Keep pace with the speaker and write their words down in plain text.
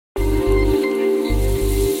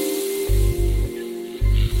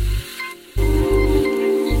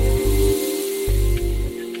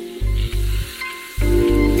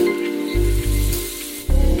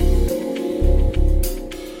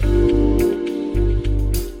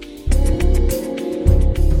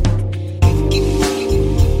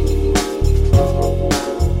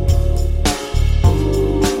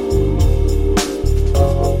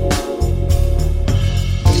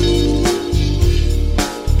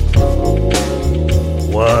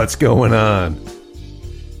What's going on?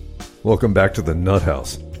 Welcome back to the Nut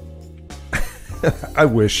House. I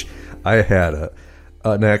wish I had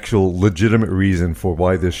an actual legitimate reason for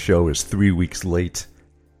why this show is 3 weeks late.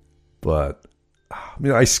 But,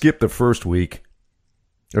 I skipped the first week.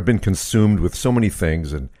 I've been consumed with so many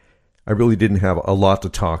things, and I really didn't have a lot to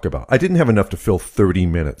talk about. I didn't have enough to fill 30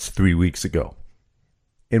 minutes 3 weeks ago.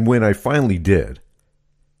 And when I finally did,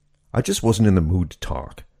 I just wasn't in the mood to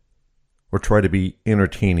talk or try to be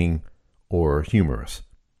entertaining or humorous.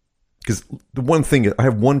 Because the one thing, I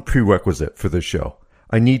have one prerequisite for this show.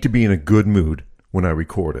 I need to be in a good mood when I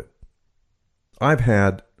record it.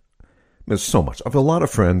 There's so much. I have a lot of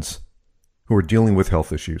friends who are dealing with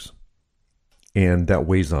health issues, and that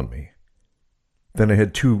weighs on me. Then I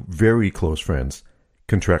had two very close friends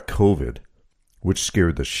contract COVID, which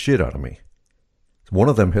scared the shit out of me. One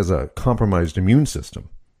of them has a compromised immune system.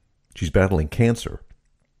 She's battling cancer.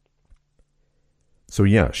 So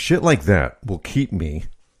yeah, shit like that will keep me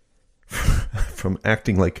from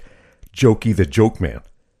acting like Jokey the Joke Man.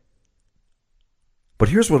 But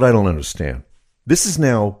here's what I don't understand. This is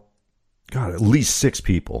now, at least 6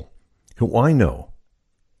 people who I know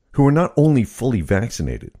who are not only fully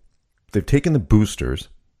vaccinated, they've taken the boosters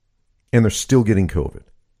and they're still getting COVID.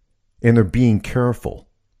 And they're being careful.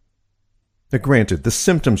 Now granted, the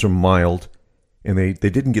symptoms are mild and they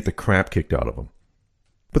didn't get the crap kicked out of them.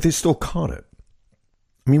 But they still caught it.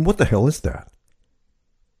 What the hell is that?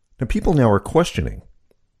 Now, people now are questioning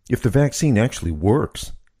if the vaccine actually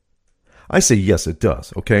works. I say yes, it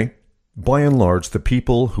does, okay? By and large, the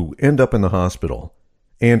people who end up in the hospital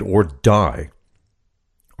and or die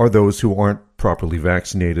are those who aren't properly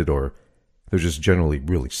vaccinated or they're just generally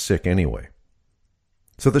really sick anyway.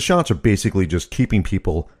 So the shots are basically just keeping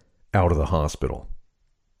people out of the hospital.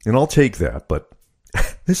 And I'll take that, but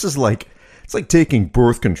this is it's like taking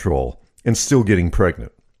birth control and still getting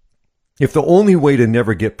pregnant. If the only way to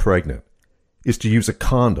never get pregnant is to use a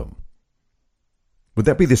condom, would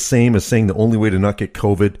that be the same as saying the only way to not get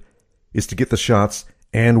COVID is to get the shots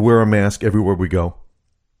and wear a mask everywhere we go?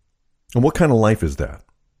 And what kind of life is that?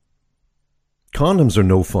 Condoms are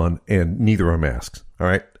no fun, and neither are masks. All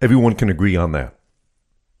right? Everyone can agree on that.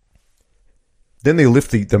 Then they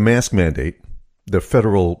lift the mask mandate. The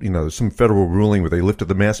federal, there's some federal ruling where they lifted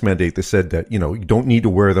the mask mandate. They said that, you don't need to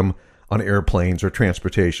wear them on airplanes or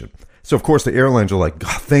transportation. So, of course, the airlines are like,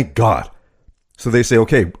 God, thank God. So they say,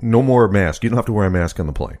 okay, no more mask. You don't have to wear a mask on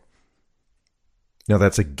the plane. Now,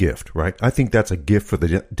 that's a gift, right? I think that's a gift for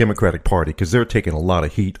the Democratic Party because they're taking a lot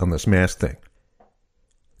of heat on this mask thing.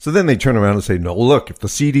 So then they turn around and say, no, look, if the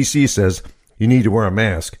CDC says you need to wear a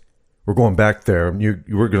mask, we're going back there.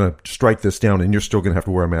 We're going to strike this down, and you're still going to have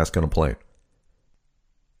to wear a mask on a plane.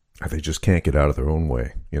 They just can't get out of their own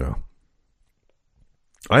way,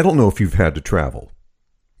 I don't know if you've had to travel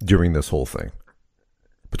during this whole thing,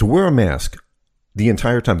 but to wear a mask the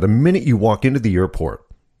entire time, the minute you walk into the airport,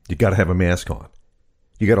 you got to have a mask on.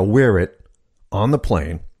 You got to wear it on the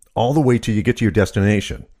plane all the way till you get to your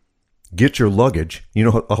destination. Get your luggage. You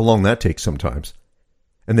know how long that takes sometimes.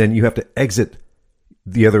 And then you have to exit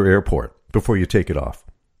the other airport before you take it off.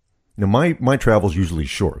 Now, my travel's usually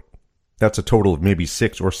short. That's a total of maybe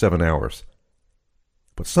 6 or 7 hours.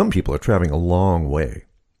 But some people are traveling a long way,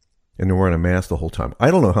 and they're wearing a mask the whole time.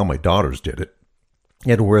 I don't know how my daughters did it.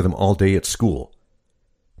 You had to wear them all day at school.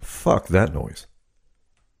 Fuck that noise.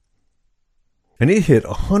 And it hit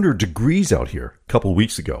 100 degrees out here a couple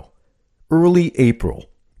weeks ago. Early April,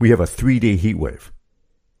 we have a 3-day heat wave.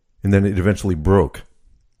 And then it eventually broke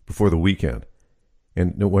before the weekend.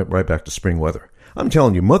 And it went right back to spring weather. I'm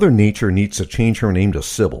telling you, Mother Nature needs to change her name to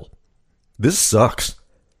Sybil. This sucks.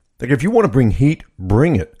 If you want to bring heat,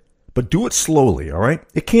 bring it. But do it slowly, all right?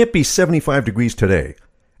 It can't be 75 degrees today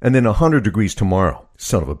and then 100 degrees tomorrow,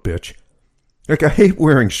 son of a bitch. I hate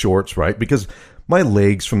wearing shorts, right? Because my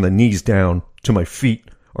legs from the knees down to my feet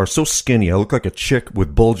are so skinny, I look like a chick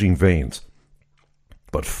with bulging veins.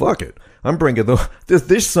 But fuck it.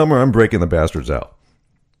 This summer, I'm breaking the bastards out.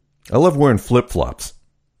 I love wearing flip-flops,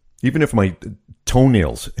 even if my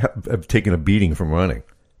toenails have taken a beating from running.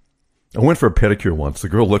 I went for a pedicure once. The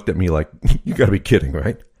girl looked at me like, you got to be kidding,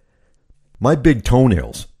 right? My big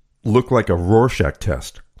toenails look like a Rorschach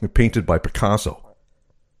test painted by Picasso.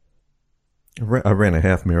 I ran a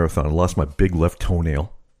half marathon and lost my big left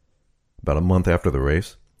toenail about a month after the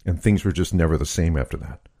race, and things were just never the same after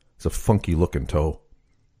that. It's a funky looking toe.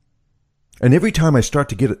 And every time I start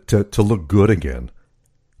to get it to look good again,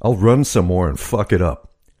 I'll run some more and fuck it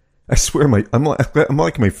up. I swear I'm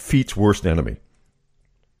like my feet's worst enemy.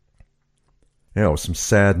 Some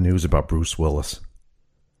sad news about Bruce Willis.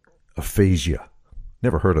 Aphasia.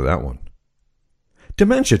 Never heard of that one.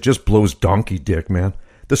 Dementia just blows donkey dick, man.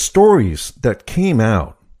 The stories that came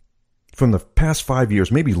out from the past 5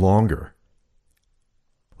 years, maybe longer.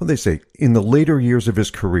 What they say, in the later years of his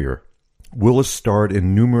career, Willis starred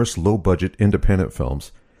in numerous low-budget independent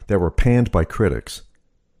films that were panned by critics.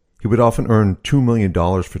 He would often earn $2 million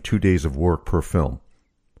for 2 days of work per film.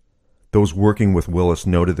 Those working with Willis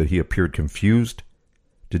noted that he appeared confused,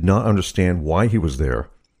 did not understand why he was there,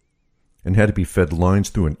 and had to be fed lines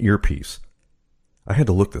through an earpiece. I had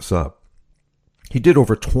to look this up. He did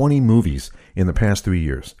over 20 movies in the past 3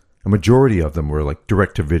 years. A majority of them were like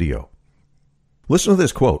direct-to-video. Listen to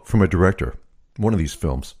this quote from a director, one of these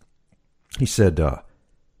films. He said,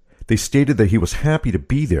 they stated that he was happy to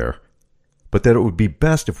be there, but that it would be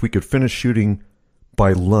best if we could finish shooting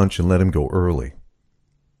by lunch and let him go early.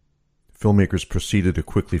 Filmmakers proceeded to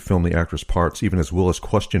quickly film the actor's parts, even as Willis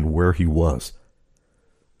questioned where he was.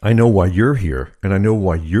 I know why you're here, and I know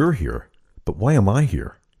why you're here, but why am I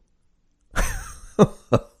here?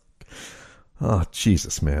 Oh,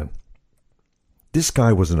 Jesus, man. This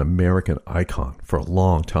guy was an American icon for a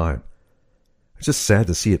long time. It's just sad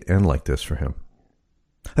to see it end like this for him.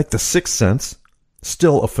 Like The Sixth Sense,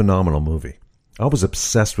 still a phenomenal movie. I was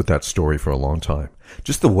obsessed with that story for a long time.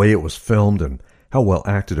 Just the way it was filmed and how well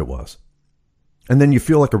acted it was. And then you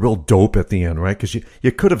feel like a real dope at the end, right? Because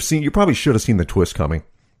you probably should have seen the twist coming,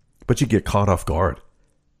 but you get caught off guard.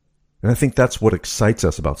 And I think that's what excites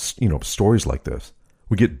us about, stories like this.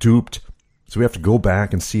 We get duped, so we have to go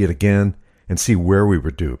back and see it again and see where we were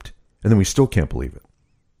duped. And then we still can't believe it.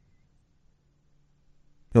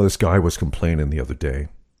 This guy was complaining the other day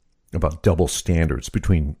about double standards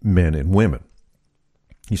between men and women.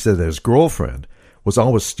 He said that his girlfriend was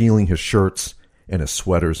always stealing his shirts and his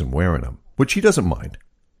sweaters and wearing them, which he doesn't mind.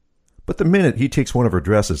 But the minute he takes one of her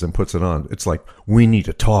dresses and puts it on, it's like, we need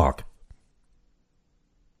to talk.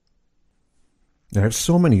 I have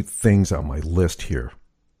so many things on my list here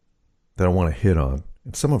that I want to hit on,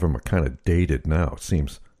 and some of them are kind of dated now, it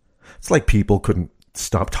seems. It's like people couldn't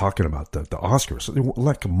stop talking about the Oscars.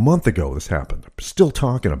 Like a month ago this happened. They're still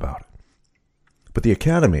talking about it. But the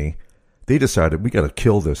Academy, they decided we got to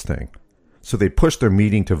kill this thing. So they pushed their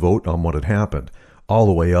meeting to vote on what had happened all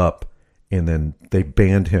the way up, and then they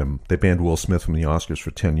banned him. They banned Will Smith from the Oscars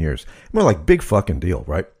for 10 years. More like, big fucking deal,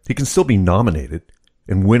 right? He can still be nominated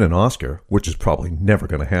and win an Oscar, which is probably never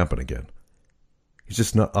going to happen again. He's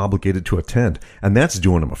just not obligated to attend, and that's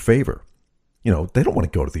doing him a favor. They don't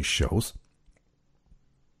want to go to these shows.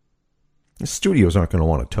 The studios aren't going to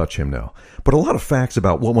want to touch him now. But a lot of facts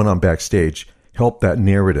about what went on backstage helped that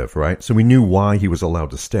narrative, right? So we knew why he was allowed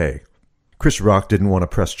to stay. Chris Rock didn't want to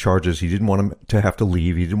press charges. He didn't want him to have to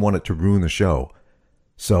leave. He didn't want it to ruin the show.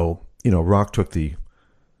 So, Rock took the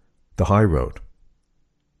high road.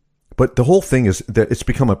 But the whole thing is that it's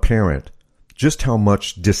become apparent just how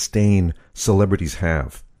much disdain celebrities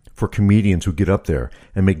have for comedians who get up there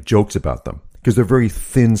and make jokes about them, because they're very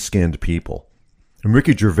thin-skinned people. And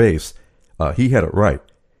Ricky Gervais, he had it right.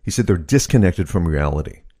 He said they're disconnected from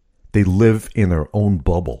reality. They live in their own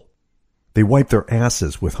bubble. They wipe their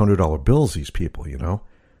asses with $100 bills, these people,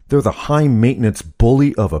 They're the high-maintenance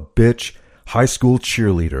bully of a bitch high school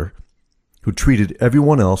cheerleader who treated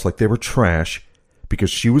everyone else like they were trash because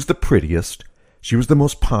she was the prettiest, she was the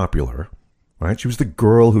most popular, right? She was the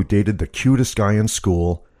girl who dated the cutest guy in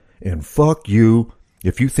school, and fuck you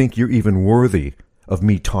if you think you're even worthy of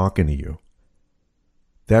me talking to you.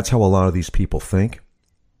 That's how a lot of these people think,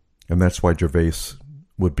 and that's why Gervais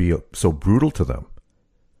would be so brutal to them,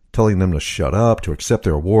 telling them to shut up, to accept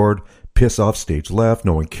their award, piss off stage left,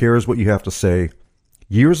 no one cares what you have to say.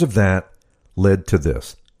 Years of that led to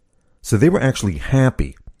this. So they were actually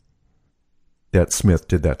happy that Smith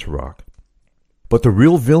did that to Rock. But the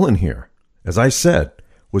real villain here, as I said,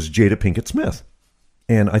 was Jada Pinkett Smith.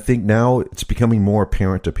 And I think now it's becoming more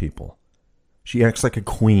apparent to people. She acts like a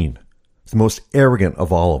queen. It's the most arrogant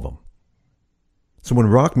of all of them. So when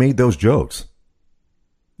Rock made those jokes,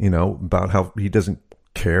 about how he doesn't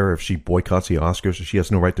care if she boycotts the Oscars, or she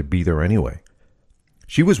has no right to be there anyway.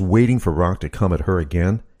 She was waiting for Rock to come at her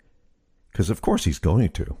again, because of course he's going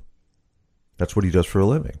to. That's what he does for a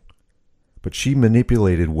living. But she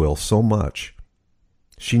manipulated Will so much,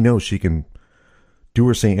 she knows she can do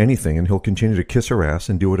or say anything, and he'll continue to kiss her ass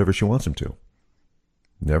and do whatever she wants him to.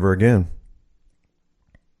 Never again.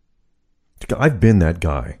 I've been that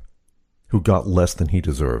guy who got less than he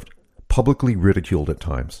deserved, publicly ridiculed at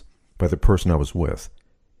times by the person I was with,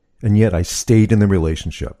 and yet I stayed in the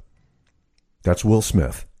relationship. That's Will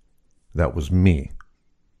Smith. That was me,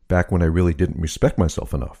 back when I really didn't respect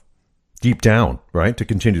myself enough, deep down, right, to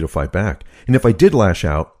continue to fight back. And if I did lash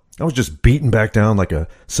out, I was just beaten back down like a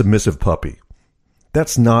submissive puppy.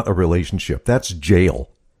 That's not a relationship. That's jail.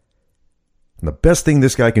 And the best thing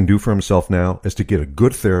this guy can do for himself now is to get a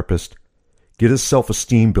good therapist, get his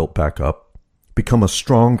self-esteem built back up, become a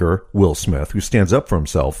stronger Will Smith who stands up for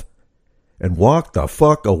himself, and walk the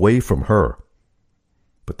fuck away from her.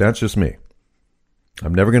 But that's just me.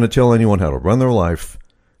 I'm never going to tell anyone how to run their life,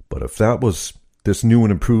 but if that was this new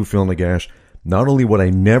and improved Phil Nagash, not only would I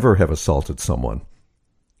never have assaulted someone,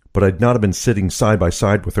 but I'd not have been sitting side by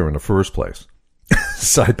side with her in the first place.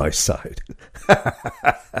 Side by side.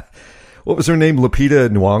 What was her name? Lupita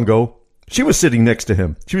Nyong'o? She was sitting next to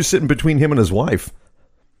him. She was sitting between him and his wife.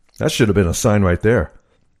 That should have been a sign right there.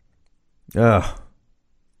 I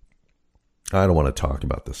don't want to talk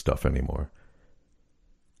about this stuff anymore.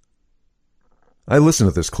 I listened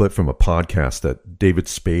to this clip from a podcast that David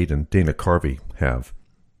Spade and Dana Carvey have,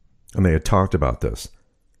 and they had talked about this.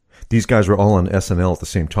 These guys were all on SNL at the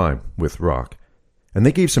same time with Rock, and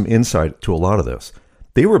they gave some insight to a lot of this.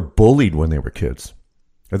 They were bullied when they were kids.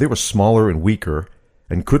 They were smaller and weaker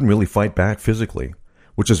and couldn't really fight back physically,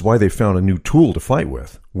 which is why they found a new tool to fight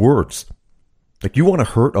with, words. Like, you want to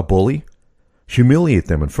hurt a bully? Humiliate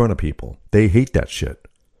them in front of people. They hate that shit.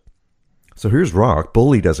 So here's Rock,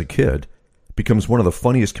 bullied as a kid, becomes one of the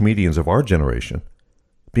funniest comedians of our generation,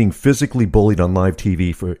 being physically bullied on live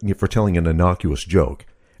TV for telling an innocuous joke,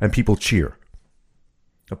 and people cheer.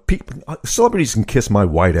 Celebrities can kiss my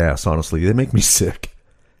white ass, honestly. They make me sick.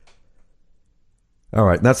 All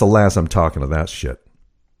right, that's the last I'm talking of that shit.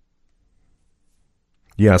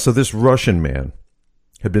 Yeah, so this Russian man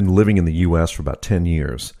had been living in the U.S. for about 10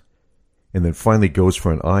 years, and then finally goes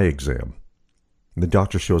for an eye exam. And the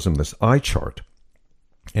doctor shows him this eye chart,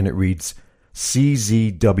 and it reads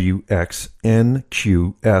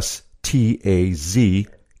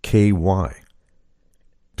CZWXNQSTAZKY.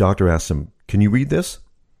 Doctor asks him, "Can you read this?"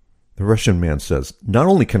 The Russian man says, "Not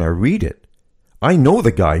only can I read it, I know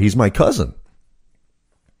the guy. He's my cousin."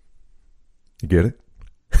 You get it?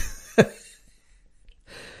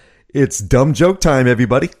 It's dumb joke time,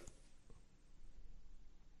 everybody.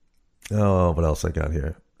 Oh, what else I got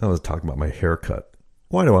here? I was talking about my haircut.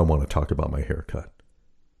 Why do I want to talk about my haircut?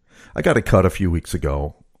 I got a cut a few weeks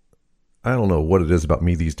ago. I don't know what it is about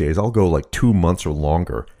me these days. I'll go like 2 months or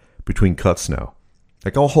longer between cuts now.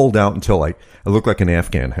 Like, I'll hold out until I look like an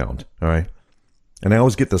Afghan hound, all right? And I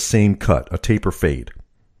always get the same cut, a taper fade.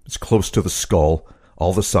 It's close to the skull,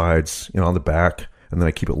 all the sides, on the back, and then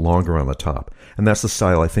I keep it longer on the top. And that's the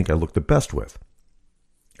style I think I look the best with.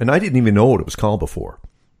 And I didn't even know what it was called before.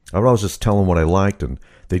 I was just telling what I liked, and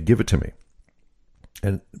they'd give it to me.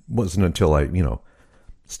 And it wasn't until I,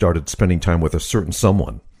 started spending time with a certain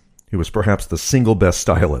someone who was perhaps the single best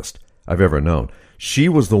stylist I've ever known. She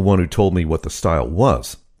was the one who told me what the style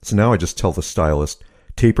was. So now I just tell the stylist,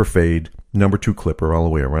 taper fade, number 2 clipper all the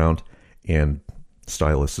way around, and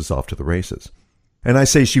stylist is off to the races. And I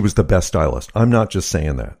say she was the best stylist. I'm not just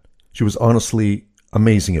saying that. She was honestly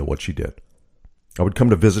amazing at what she did. I would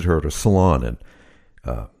come to visit her at her salon, and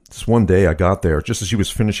this one day I got there just as she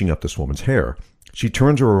was finishing up this woman's hair. She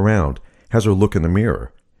turns her around, has her look in the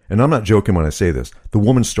mirror. And I'm not joking when I say this. The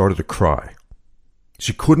woman started to cry.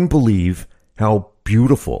 She couldn't believe how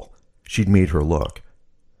beautiful she'd made her look.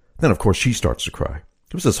 Then, of course, she starts to cry.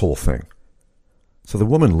 It was this whole thing. So the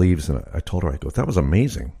woman leaves, and I told her, I go, "That was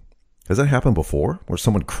amazing. Has that happened before, where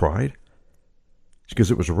someone cried?" She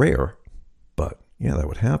goes, "It was rare, but yeah, that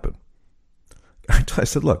would happen." I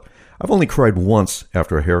said, "Look, I've only cried once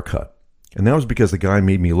after a haircut, and that was because the guy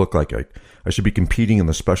made me look like I should be competing in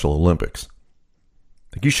the Special Olympics.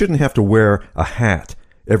 Like, you shouldn't have to wear a hat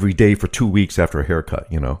every day for 2 weeks after a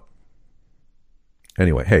haircut,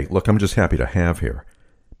 Anyway, hey, look, I'm just happy to have hair.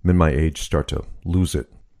 I'm in my age, start to lose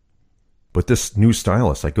it. But this new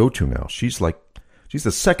stylist I go to now, she's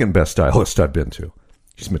the second best stylist I've been to.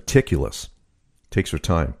 She's meticulous. Takes her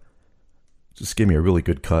time. Just gave me a really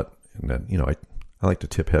good cut. And then, I like to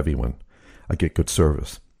tip heavy when I get good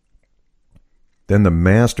service. Then the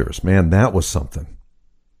Masters, man, that was something.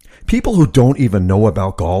 People who don't even know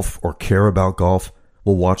about golf or care about golf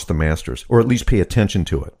will watch the Masters, or at least pay attention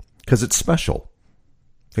to it, because it's special.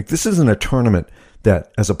 Like, this isn't a tournament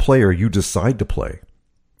that, as a player, you decide to play.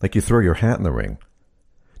 Like, you throw your hat in the ring.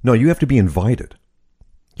 No, you have to be invited.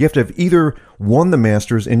 You have to have either won the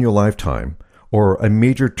Masters in your lifetime, or a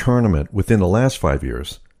major tournament within the last 5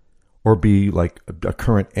 years, or be like a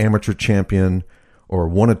current amateur champion, or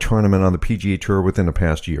won a tournament on the PGA Tour within the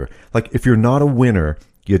past year. Like, if you're not a winner,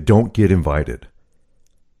 you don't get invited.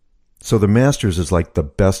 So the Masters is like the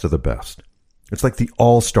best of the best. It's like the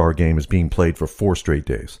All-Star game is being played for 4 straight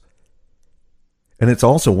days. And it's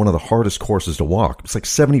also one of the hardest courses to walk. It's like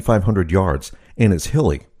 7,500 yards, and it's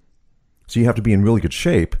hilly. So you have to be in really good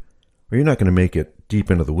shape or you're not going to make it deep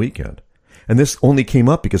into the weekend. And this only came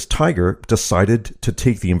up because Tiger decided to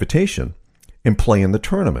take the invitation and play in the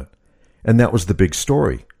tournament. And that was the big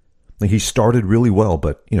story. He started really well,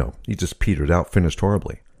 but, he just petered out, finished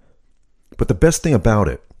horribly. But the best thing about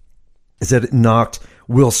it is that it knocked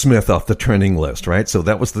Will Smith off the trending list, right? So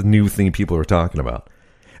that was the new thing people were talking about.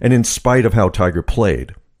 And in spite of how Tiger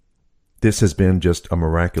played, this has been just a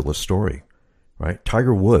miraculous story, right?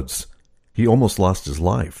 Tiger Woods, he almost lost his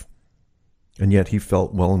life. And yet he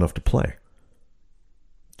felt well enough to play.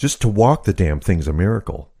 Just to walk the damn thing's a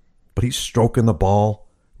miracle. But he's stroking the ball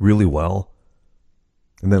really well.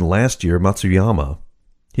 And then last year, Matsuyama,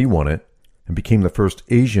 he won it and became the first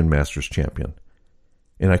Asian Masters champion.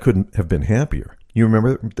 And I couldn't have been happier. You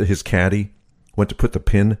remember that his caddy went to put the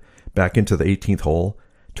pin back into the 18th hole,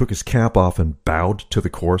 took his cap off and bowed to the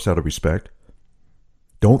course out of respect?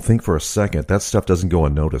 Don't think for a second that stuff doesn't go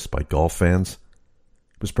unnoticed by golf fans.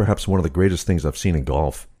 It was perhaps one of the greatest things I've seen in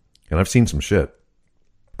golf. And I've seen some shit.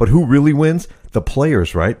 But who really wins? The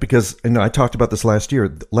players, right? Because, and I talked about this last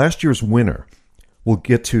year, last year's winner will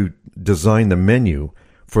get to design the menu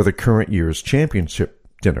for the current year's championship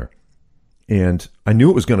dinner. And I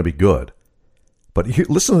knew it was going to be good. But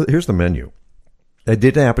here's the menu. I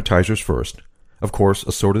did appetizers first. Of course,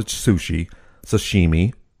 assorted sushi,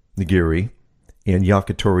 sashimi, nigiri, and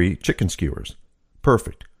yakitori chicken skewers.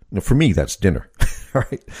 Perfect. Now, for me, that's dinner. All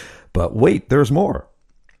right. But wait, there's more.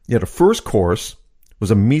 Yeah, the first course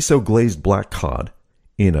was a miso glazed black cod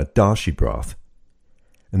in a dashi broth.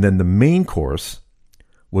 And then the main course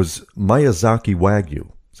was Miyazaki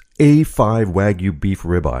Wagyu, A5 Wagyu beef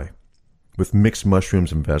ribeye with mixed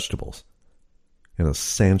mushrooms and vegetables, and a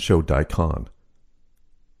Sancho daikon.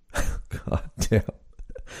 God damn.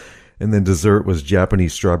 And then dessert was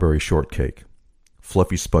Japanese strawberry shortcake,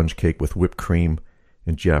 fluffy sponge cake with whipped cream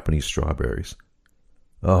and Japanese strawberries.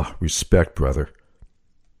 Oh, respect, brother.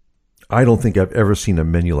 I don't think I've ever seen a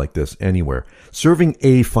menu like this anywhere. Serving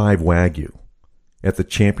A5 Wagyu at the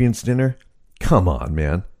Champions Dinner? Come on,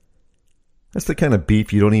 man. That's the kind of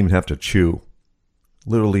beef you don't even have to chew.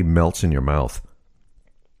 Literally melts in your mouth.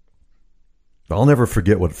 I'll never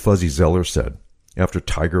forget what Fuzzy Zoeller said after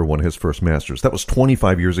Tiger won his first Masters. That was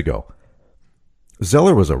 25 years ago.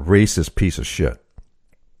 Zoeller was a racist piece of shit.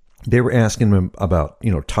 They were asking him about,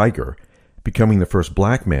 Tiger becoming the first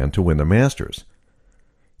black man to win the Masters.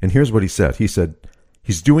 And here's what he said. He said,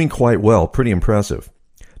 he's doing quite well, pretty impressive.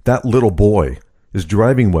 That little boy is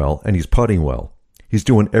driving well and he's putting well. He's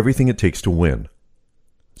doing everything it takes to win.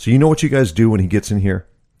 So you know what you guys do when he gets in here?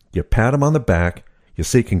 You pat him on the back, you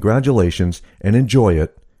say congratulations and enjoy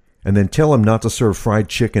it, and then tell him not to serve fried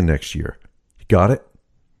chicken next year. You got it?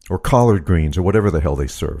 Or collard greens or whatever the hell they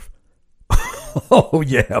serve. Oh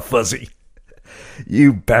yeah, Fuzzy.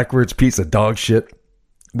 You backwards piece of dog shit.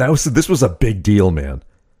 This was a big deal, man.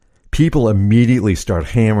 People immediately start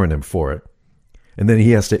hammering him for it. And then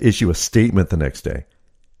he has to issue a statement the next day.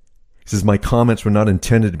 He says, my comments were not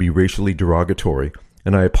intended to be racially derogatory,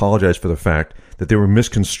 and I apologize for the fact that they were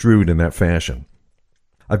misconstrued in that fashion.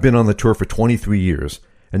 I've been on the tour for 23 years,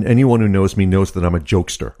 and anyone who knows me knows that I'm a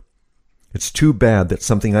jokester. It's too bad that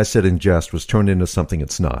something I said in jest was turned into something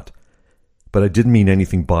it's not. But I didn't mean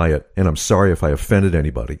anything by it, and I'm sorry if I offended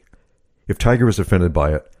anybody. If Tiger was offended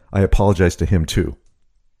by it, I apologize to him too.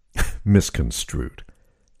 Misconstrued.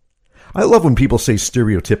 I love when people say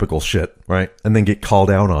stereotypical shit, right? And then get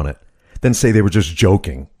called out on it. Then say they were just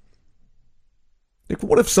joking. Like,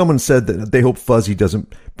 what if someone said that they hope Fuzzy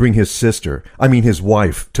doesn't bring his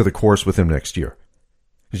wife, to the course with him next year?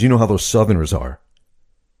 Because you know how those Southerners are.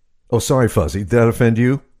 Oh, sorry, Fuzzy. Did that offend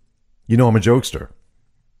you? You know I'm a jokester.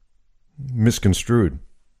 Misconstrued.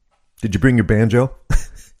 Did you bring your banjo?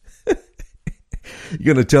 You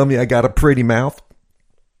gonna tell me I got a pretty mouth?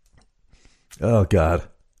 Oh, God.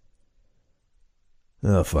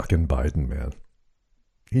 Oh, fucking Biden, man.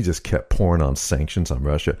 He just kept pouring on sanctions on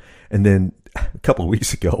Russia. And then a couple of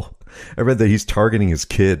weeks ago, I read that he's targeting his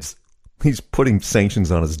kids. He's putting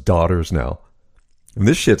sanctions on his daughters now. And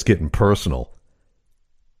this shit's getting personal.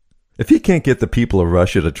 If he can't get the people of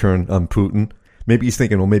Russia to turn on Putin, maybe he's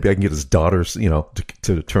thinking, well, maybe I can get his daughters,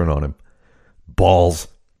 to turn on him. Balls.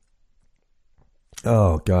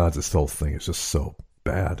 Oh, God, this whole thing is just so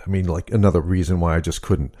bad. I mean, like, another reason why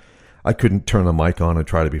I couldn't turn the mic on and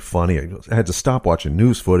try to be funny. I had to stop watching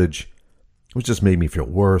news footage, which just made me feel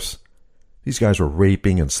worse. These guys were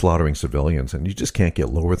raping and slaughtering civilians, and you just can't get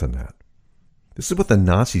lower than that. This is what the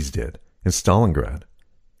Nazis did in Stalingrad.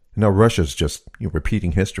 And now Russia's just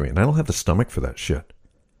repeating history, and I don't have the stomach for that shit.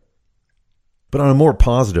 But on a more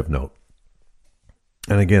positive note,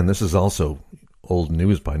 and again, this is also old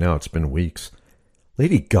news by now. It's been weeks.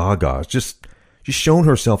 Lady Gaga has she's shown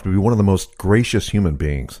herself to be one of the most gracious human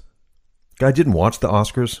beings. I didn't watch the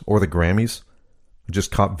Oscars or the Grammys. I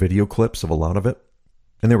just caught video clips of a lot of it.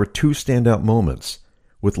 And there were two standout moments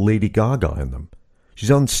with Lady Gaga in them.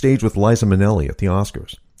 She's on stage with Liza Minnelli at the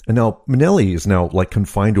Oscars. And now Minnelli is now like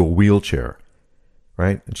confined to a wheelchair,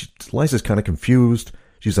 right? And Liza's kind of confused.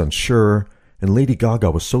 She's unsure. And Lady Gaga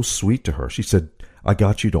was so sweet to her. She said, "I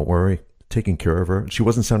got you, don't worry," taking care of her. She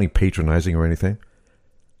wasn't sounding patronizing or anything.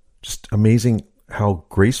 Just amazing how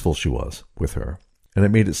graceful she was with her. And it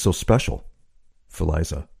made it so special for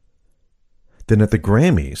Liza. Then at the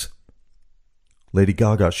Grammys, Lady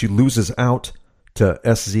Gaga, she loses out to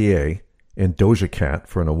SZA and Doja Cat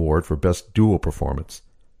for an award for Best Duo Performance.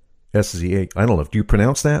 SZA, I don't know. Do you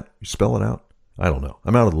pronounce that? You spell it out? I don't know.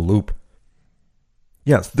 I'm out of the loop.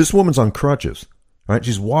 Yes, this woman's on crutches. Right?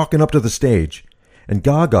 She's walking up to the stage, and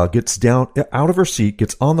Gaga gets down out of her seat,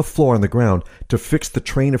 gets on the floor on the ground to fix the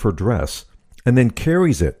train of her dress, and then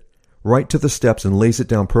carries it right to the steps and lays it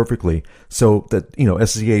down perfectly so that,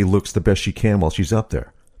 SZA looks the best she can while she's up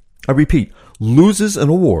there. I repeat, loses an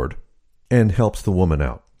award and helps the woman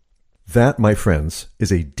out. That, my friends,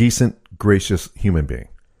 is a decent, gracious human being.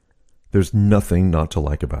 There's nothing not to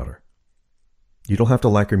like about her. You don't have to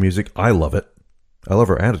like her music. I love it. I love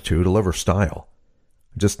her attitude. I love her style.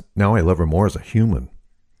 Just now I love her more as a human.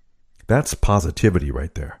 That's positivity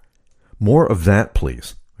right there. More of that,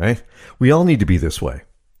 please. Right? We all need to be this way.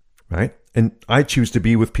 Right? And I choose to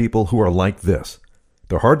be with people who are like this.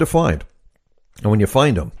 They're hard to find. And when you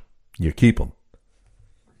find them, you keep them.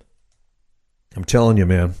 I'm telling you,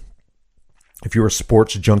 man, if you're a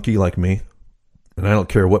sports junkie like me, and I don't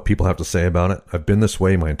care what people have to say about it, I've been this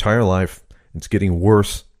way my entire life. It's getting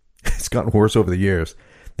worse. It's gotten worse over the years.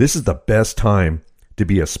 This is the best time to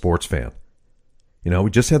be a sports fan. We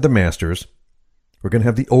just had the Masters. We're going to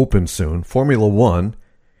have the Open soon. Formula One,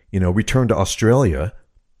 returned to Australia.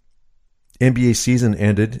 NBA season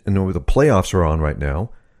ended, and the playoffs are on right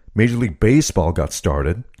now. Major League Baseball got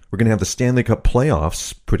started. We're going to have the Stanley Cup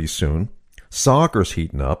playoffs pretty soon. Soccer's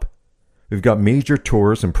heating up. We've got major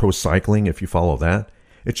tours and pro cycling, if you follow that.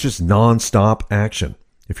 It's just nonstop action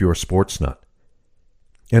if you're a sports nut.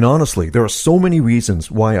 And honestly, there are so many reasons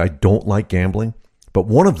why I don't like gambling, but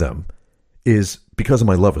one of them is because of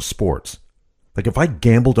my love of sports. Like if I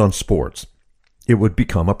gambled on sports, it would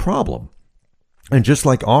become a problem. And just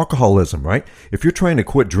like alcoholism, right? If you're trying to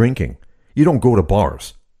quit drinking, you don't go to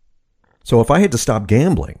bars. So if I had to stop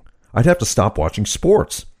gambling, I'd have to stop watching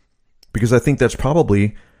sports because I think that's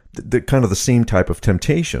probably the kind of the same type of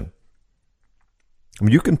temptation. I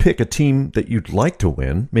mean, you can pick a team that you'd like to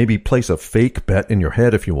win, maybe place a fake bet in your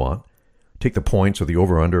head if you want. Take the points or the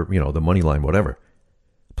over-under, the money line, whatever.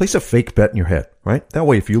 Place a fake bet in your head, right? That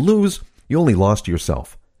way, if you lose, you only lost to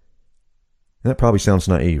yourself. And that probably sounds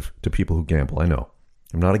naive to people who gamble. I know.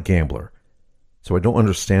 I'm not a gambler. So I don't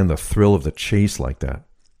understand the thrill of the chase like that.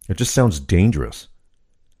 It just sounds dangerous.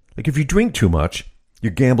 Like if you drink too much,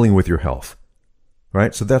 you're gambling with your health,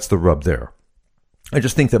 right? So that's the rub there. I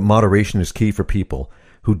just think that moderation is key for people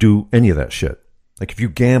who do any of that shit. Like if you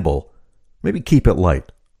gamble, maybe keep it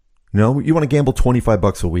light. You want to gamble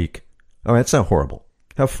 $25 a week. All right, it's not horrible.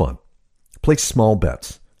 Have fun. Play small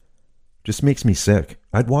bets. Just makes me sick.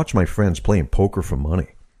 I'd watch my friends playing poker for money.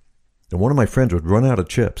 And one of my friends would run out of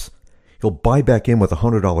chips. He'll buy back in with a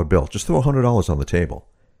 $100 bill. Just throw $100 on the table.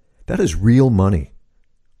 That is real money.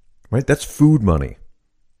 Right? That's food money.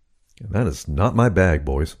 And that is not my bag,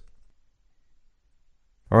 boys.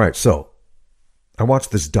 All right, so I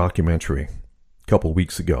watched this documentary a couple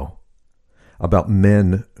weeks ago about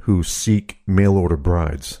men who seek mail-order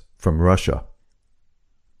brides from Russia.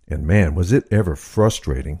 And man, was it ever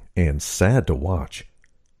frustrating and sad to watch.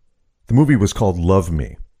 The movie was called Love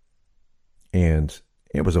Me. And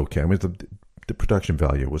it was okay. I mean, the production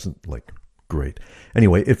value wasn't like great.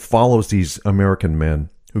 Anyway, it follows these American men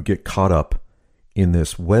who get caught up in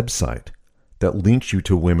this website that links you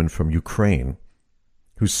to women from Ukraine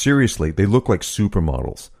who seriously, they look like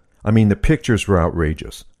supermodels. I mean, the pictures were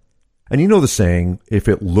outrageous. And you know the saying, if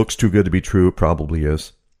it looks too good to be true, it probably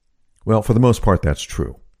is. Well, for the most part, that's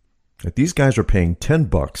true. Like these guys are paying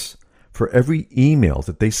 $10 for every email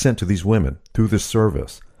that they sent to these women through this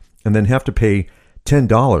service, and then have to pay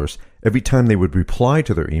 $10 every time they would reply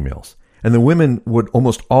to their emails. And the women would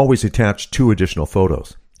almost always attach 2 additional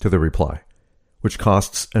photos to the reply, which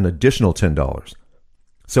costs an additional $10.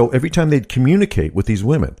 So every time they'd communicate with these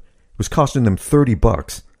women, it was costing them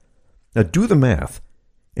 $30. Now do the math,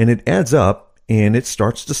 and it adds up, and it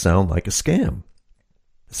starts to sound like a scam.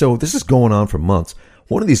 So this is going on for months.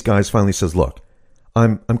 One of these guys finally says, look,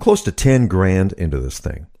 I'm close to 10 grand into this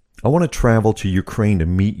thing. I want to travel to Ukraine to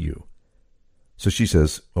meet you. So she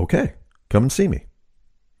says, okay, come and see me.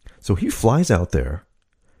 So he flies out there,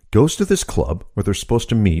 goes to this club where they're supposed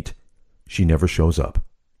to meet. She never shows up.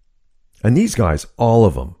 And these guys, all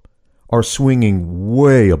of them, are swinging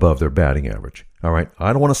way above their batting average. All right,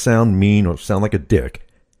 I don't want to sound mean or sound like a dick,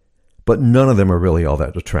 but none of them are really all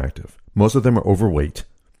that attractive. Most of them are overweight.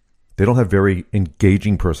 They don't have very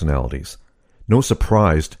engaging personalities. No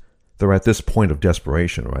surprise they're at this point of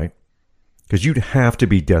desperation, right? Because you'd have to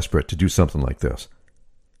be desperate to do something like this.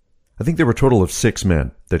 I think there were a total of 6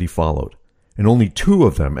 men that he followed, and only 2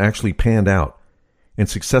 of them actually panned out and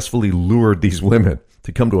successfully lured these women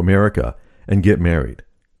to come to America and get married.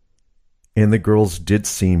 And the girls did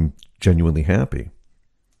seem genuinely happy.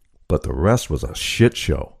 But the rest was a shit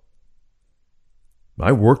show.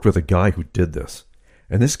 I worked with a guy who did this,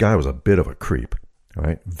 and this guy was a bit of a creep. All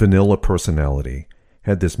right? Vanilla personality,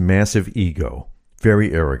 had this massive ego,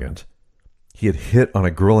 very arrogant. He had hit on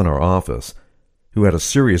a girl in our office who had a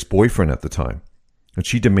serious boyfriend at the time, and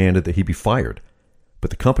she demanded that he be fired, but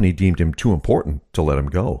the company deemed him too important to let him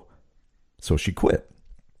go. So she quit.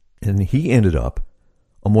 And he ended up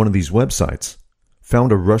on one of these websites,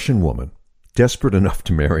 found a Russian woman, desperate enough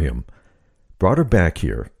to marry him, brought her back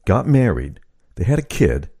here, got married, they had a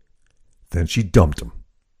kid, then she dumped him.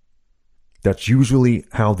 That's usually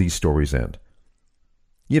how these stories end.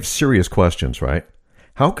 You have serious questions, right?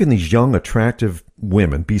 How can these young, attractive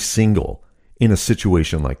women be single in a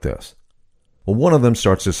situation like this? Well, one of them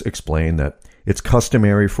starts to explain that it's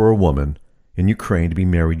customary for a woman in Ukraine to be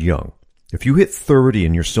married young. If you hit 30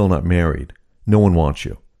 and you're still not married, no one wants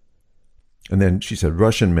you. And then she said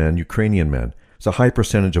Russian men, Ukrainian men, it's a high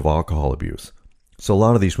percentage of alcohol abuse. So a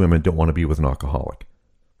lot of these women don't want to be with an alcoholic.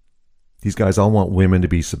 These guys all want women to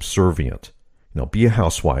be subservient. Be a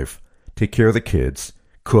housewife, take care of the kids,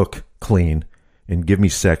 cook, clean, and give me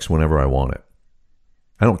sex whenever I want it.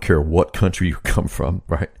 I don't care what country you come from,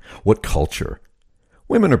 right? What culture.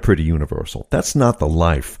 Women are pretty universal. That's not the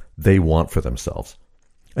life they want for themselves.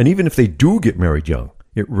 And even if they do get married young,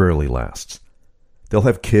 it rarely lasts. They'll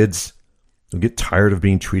have kids, they'll get tired of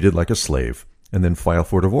being treated like a slave, and then file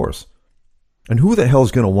for divorce. And who the hell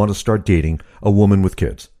is going to want to start dating a woman with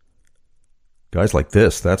kids? Guys like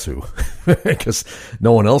this, that's who. Because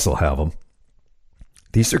no one else will have them.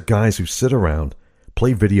 These are guys who sit around,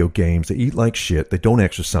 play video games, they eat like shit, they don't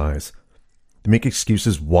exercise. They make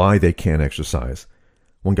excuses why they can't exercise.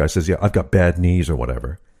 One guy says, yeah, I've got bad knees or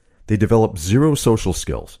whatever. They develop 0 social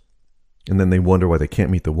skills. And then they wonder why they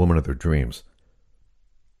can't meet the woman of their dreams.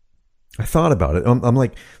 I thought about it. I'm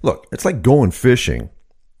like, look, it's like going fishing,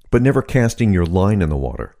 but never casting your line in the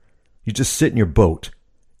water. You just sit in your boat,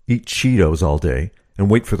 eat Cheetos all day,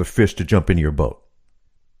 and wait for the fish to jump into your boat.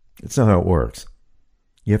 It's not how it works.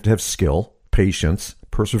 You have to have skill, patience,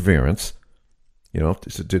 perseverance,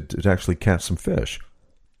 to actually catch some fish.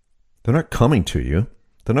 They're not coming to you.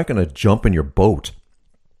 They're not going to jump in your boat.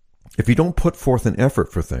 If you don't put forth an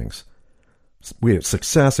effort for things, we have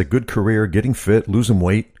success, a good career, getting fit, losing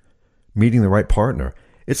weight, meeting the right partner,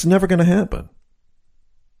 it's never going to happen.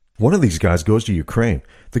 One of these guys goes to Ukraine.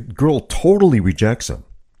 The girl totally rejects him.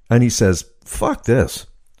 And he says, fuck this.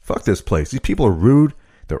 Fuck this place. These people are rude.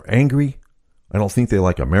 They're angry. I don't think they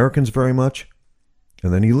like Americans very much.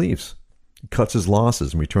 And then he leaves. He cuts his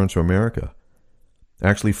losses and returns to America.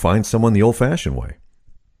 Actually finds someone the old-fashioned way.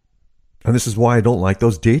 And this is why I don't like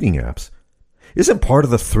those dating apps. Isn't part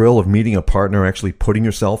of the thrill of meeting a partner actually putting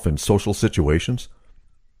yourself in social situations?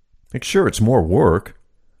 Like, sure, it's more work,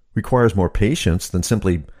 requires more patience than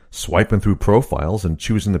simply swiping through profiles and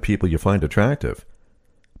choosing the people you find attractive.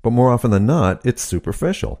 But more often than not, it's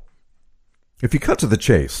superficial. If you cut to the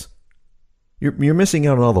chase, you're missing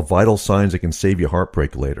out on all the vital signs that can save you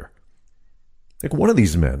heartbreak later. Like one of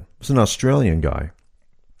these men was an Australian guy,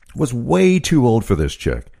 was way too old for this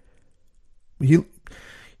chick.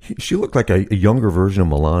 She looked like a younger version of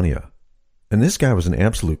Melania. And this guy was an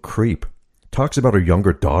absolute creep. Talks about her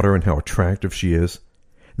younger daughter and how attractive she is.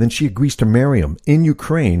 And then she agrees to marry him in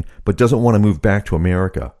Ukraine, but doesn't want to move back to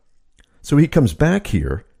America. So he comes back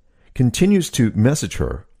here, continues to message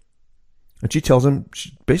her, and she tells him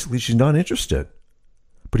basically she's not interested.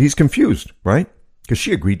 But he's confused, right? Because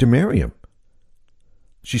she agreed to marry him.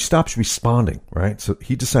 She stops responding, right? So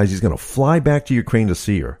he decides he's going to fly back to Ukraine to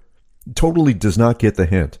see her. Totally does not get the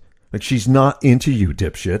hint. Like, she's not into you,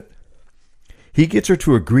 dipshit. He gets her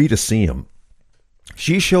to agree to see him.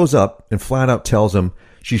 She shows up and flat out tells him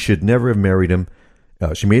she should never have married him.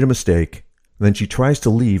 She made a mistake. And then she tries to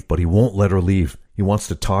leave, but he won't let her leave. He wants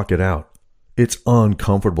to talk it out. It's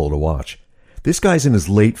uncomfortable to watch. This guy's in his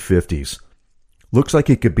late 50s. Looks like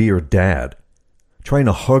it could be her dad, trying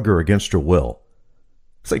to hug her against her will.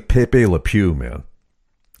 It's like Pepe Le Pew, man.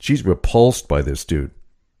 She's repulsed by this dude.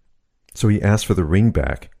 So he asks for the ring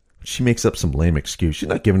back. She makes up some lame excuse. She's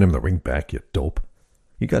not giving him the ring back, you dope.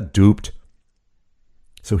 You got duped.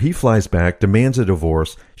 So he flies back, demands a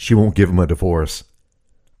divorce. She won't give him a divorce.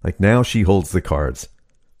 Like, now she holds the cards.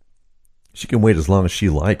 She can wait as long as she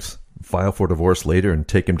likes, file for divorce later, and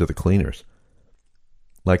take him to the cleaners.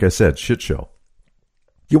 Like I said, shit show.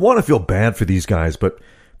 You want to feel bad for these guys, but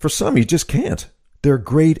for some you just can't. They're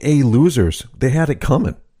grade A losers. They had it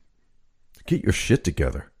coming. Get your shit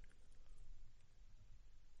together.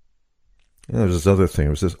 And there's this other thing.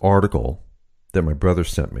 It was this article that my brother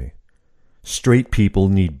sent me. Straight people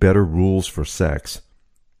need better rules for sex.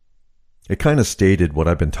 It kind of stated what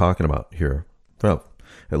I've been talking about here. Well,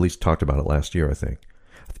 at least talked about it last year, I think.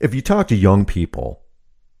 If you talk to young people,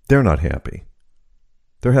 they're not happy.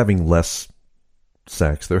 They're having less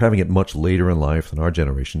sex. They're having it much later in life than our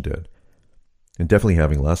generation did. And definitely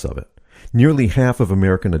having less of it. Nearly half of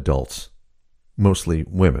American adults, mostly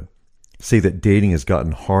women, say that dating has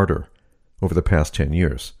gotten harder over the past 10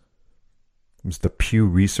 years. It was the Pew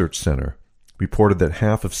Research Center reported that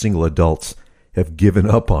half of single adults have given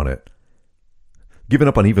up on it. Given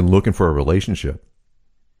up on even looking for a relationship.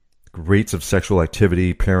 Rates of sexual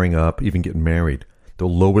activity, pairing up, even getting married, the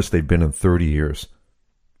lowest they've been in 30 years.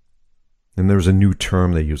 And there's a new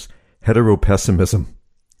term they use, heteropessimism.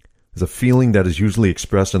 It's a feeling that is usually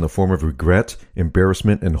expressed in the form of regret,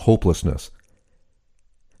 embarrassment, and hopelessness.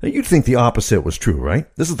 Now, you'd think the opposite was true, right?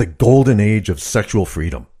 This is the golden age of sexual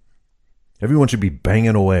freedom. Everyone should be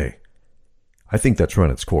banging away. I think that's run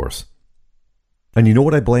its course. And you know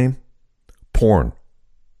what I blame? Porn.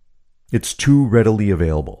 It's too readily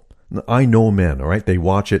available. I know men, all right? They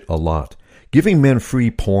watch it a lot. Giving men free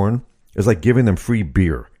porn is like giving them free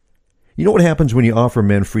beer. You know what happens when you offer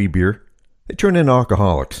men free beer? They turn into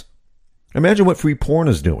alcoholics. Imagine what free porn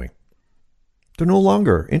is doing. They're no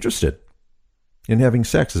longer interested in having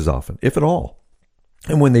sex as often, if at all.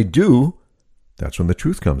 And when they do, that's when the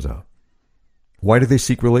truth comes out. Why do they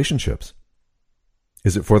seek relationships?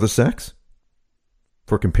 Is it for the sex?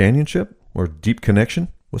 For companionship? Or deep connection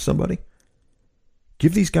with somebody?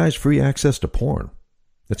 Give these guys free access to porn.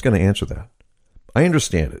 That's going to answer that. I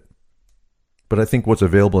understand it. But I think what's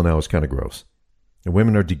available now is kind of gross. And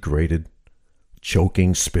women are degraded.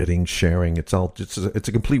 Choking, spitting, sharing. It's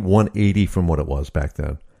a complete 180 from what it was back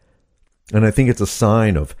then. And I think it's a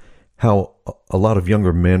sign of how a lot of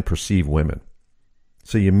younger men perceive women.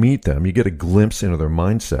 So you meet them, you get a glimpse into their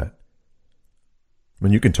mindset.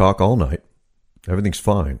 And you can talk all night. Everything's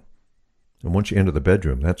fine. And once you enter the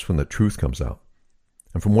bedroom, that's when the truth comes out.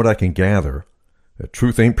 And from what I can gather, the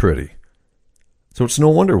truth ain't pretty. So it's no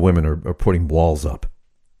wonder women are putting walls up.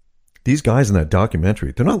 These guys in that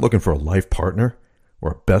documentary, they're not looking for a life partner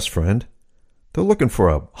or a best friend. They're looking for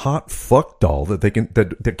a hot fuck doll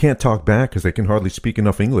that can't talk back because they can hardly speak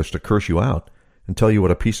enough English to curse you out and tell you what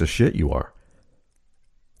a piece of shit you are.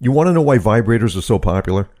 You want to know why vibrators are so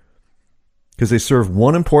popular? Because they serve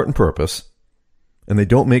one important purpose, and they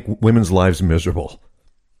don't make women's lives miserable.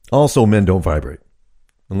 Also, men don't vibrate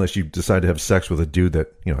unless you decide to have sex with a dude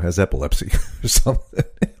that, has epilepsy or something.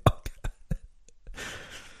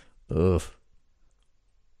 Ugh.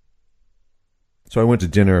 So I went to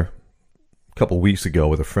dinner a couple weeks ago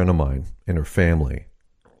with a friend of mine and her family.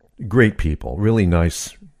 Great people, really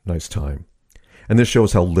nice time. And this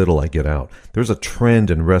shows how little I get out. There's a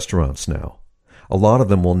trend in restaurants now. A lot of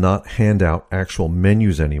them will not hand out actual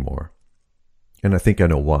menus anymore. And I think I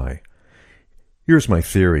know why. Here's my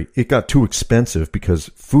theory. It got too expensive because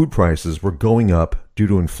food prices were going up due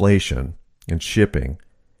to inflation and shipping,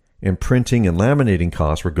 and printing and laminating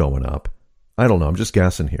costs were going up. I don't know. I'm just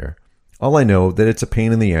guessing here. All I know that it's a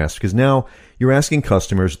pain in the ass because now you're asking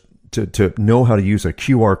customers to know how to use a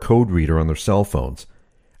QR code reader on their cell phones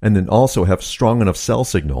and then also have strong enough cell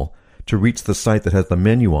signal to reach the site that has the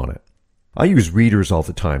menu on it. I use readers all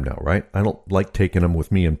the time now, right? I don't like taking them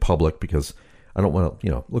with me in public because I don't want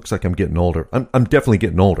to, looks like I'm getting older. I'm definitely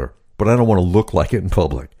getting older, but I don't want to look like it in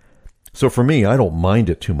public. So for me, I don't mind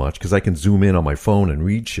it too much because I can zoom in on my phone and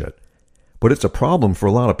read shit. But it's a problem for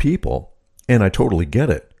a lot of people, and I totally get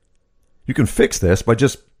it. You can fix this by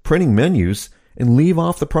just printing menus and leave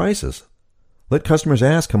off the prices. Let customers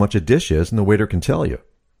ask how much a dish is, and the waiter can tell you.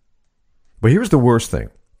 But here's the worst thing.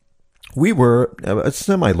 We were a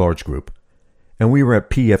semi-large group, and we were at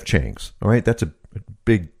P.F. Chang's. All right, that's a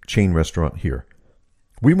big chain restaurant here.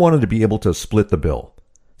 We wanted to be able to split the bill,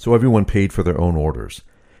 so everyone paid for their own orders.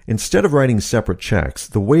 Instead of writing separate checks,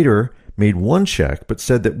 the waiter made one check but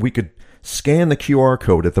said that we could scan the QR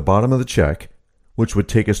code at the bottom of the check, which would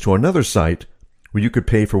take us to another site where you could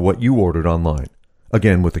pay for what you ordered online,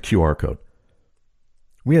 again with the QR code.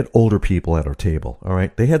 We had older people at our table, all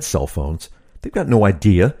right? They had cell phones. They've got no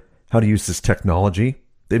idea how to use this technology.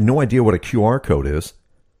 They have no idea what a QR code is.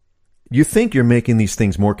 You think you're making these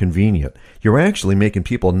things more convenient. You're actually making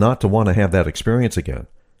people not to want to have that experience again.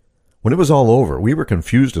 When it was all over, we were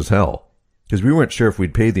confused as hell because we weren't sure if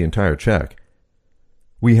we'd paid the entire check.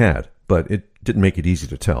 We had, but it didn't make it easy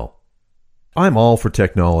to tell. I'm all for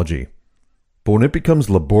technology, but when it becomes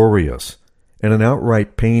laborious and an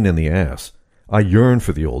outright pain in the ass, I yearn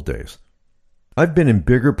for the old days. I've been in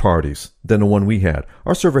bigger parties than the one we had.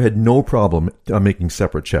 Our server had no problem making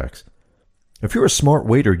separate checks. If you're a smart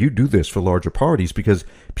waiter, you do this for larger parties because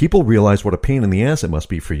people realize what a pain in the ass it must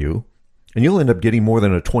be for you, and you'll end up getting more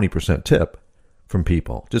than a 20% tip from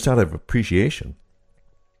people, just out of appreciation.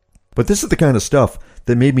 But this is the kind of stuff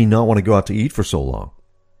that made me not want to go out to eat for so long.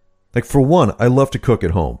 Like, for one, I love to cook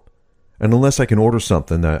at home. And unless I can order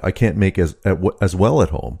something that I can't make as well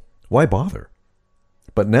at home, why bother?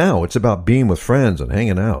 But now it's about being with friends and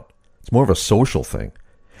hanging out. It's more of a social thing.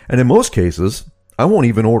 And in most cases, I won't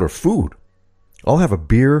even order food. I'll have a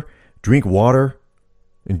beer, drink water,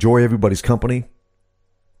 enjoy everybody's company.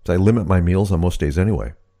 So I limit my meals on most days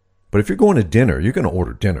anyway. But if you're going to dinner, you're going to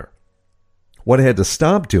order dinner. What I had to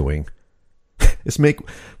stop doing is make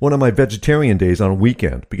one of my vegetarian days on a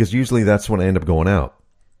weekend, because usually that's when I end up going out.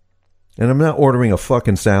 And I'm not ordering a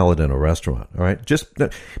fucking salad in a restaurant, all right? Just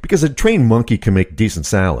because a trained monkey can make decent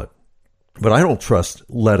salad. But I don't trust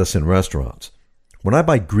lettuce in restaurants. When I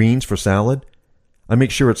buy greens for salad, I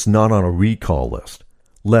make sure it's not on a recall list.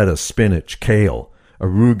 Lettuce, spinach, kale,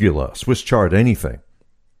 arugula, Swiss chard, anything.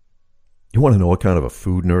 You want to know what kind of a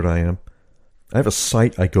food nerd I am? I have a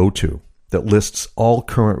site I go to that lists all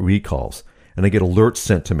current recalls, and I get alerts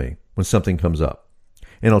sent to me when something comes up.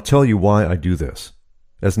 And I'll tell you why I do this.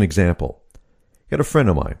 As an example, I got a friend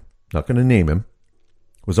of mine, not going to name him,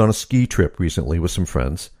 was on a ski trip recently with some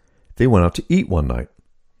friends. They went out to eat one night.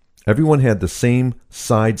 Everyone had the same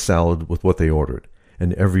side salad with what they ordered,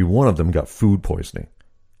 and every one of them got food poisoning.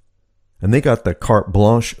 And they got the carte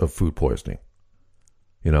blanche of food poisoning.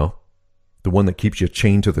 You know, the one that keeps you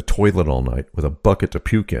chained to the toilet all night with a bucket to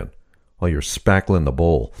puke in while you're spackling the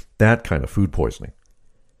bowl. That kind of food poisoning.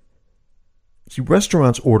 See,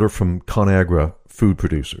 restaurants order from ConAgra food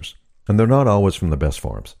producers, and they're not always from the best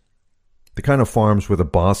farms. The kind of farms where the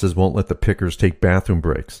bosses won't let the pickers take bathroom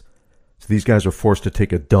breaks. So these guys are forced to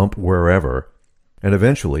take a dump wherever, and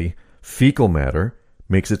eventually, fecal matter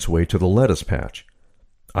makes its way to the lettuce patch.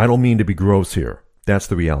 I don't mean to be gross here. That's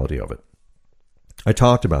the reality of it. I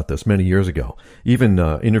talked about this many years ago. Even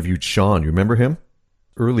interviewed Sean. You remember him?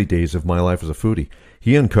 Early days of my life as a foodie.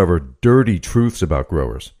 He uncovered dirty truths about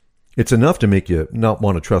growers. It's enough to make you not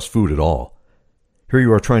want to trust food at all. Here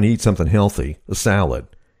you are trying to eat something healthy, a salad.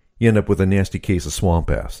 You end up with a nasty case of swamp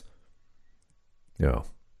ass. Yeah.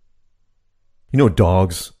 You know,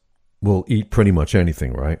 dogs will eat pretty much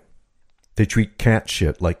anything, right? They treat cat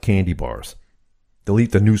shit like candy bars. They'll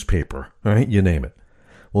eat the newspaper, right? You name it.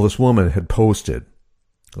 Well, this woman had posted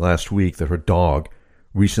last week that her dog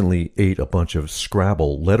recently ate a bunch of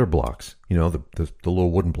Scrabble letter blocks. You know, the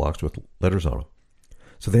little wooden blocks with letters on them.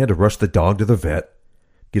 So they had to rush the dog to the vet,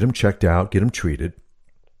 get him checked out, get him treated.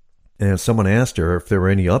 And someone asked her if there were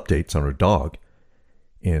any updates on her dog.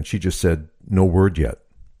 And she just said, no word yet.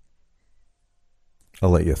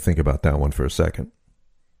 I'll let you think about that one for a second.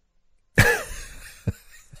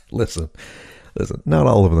 Listen, not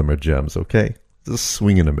all of them are gems, okay? Just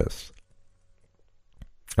swing and a miss.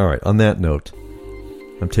 All right, on that note,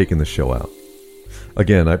 I'm taking the show out.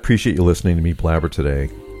 Again, I appreciate you listening to me blabber today.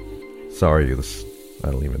 Sorry,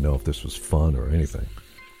 I don't even know if this was fun or anything.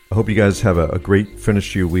 I hope you guys have a great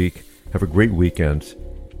finish to your week. Have a great weekend.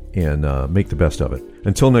 And make the best of it.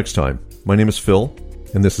 Until next time, my name is Phil,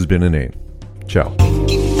 and this has been Inane. Ciao.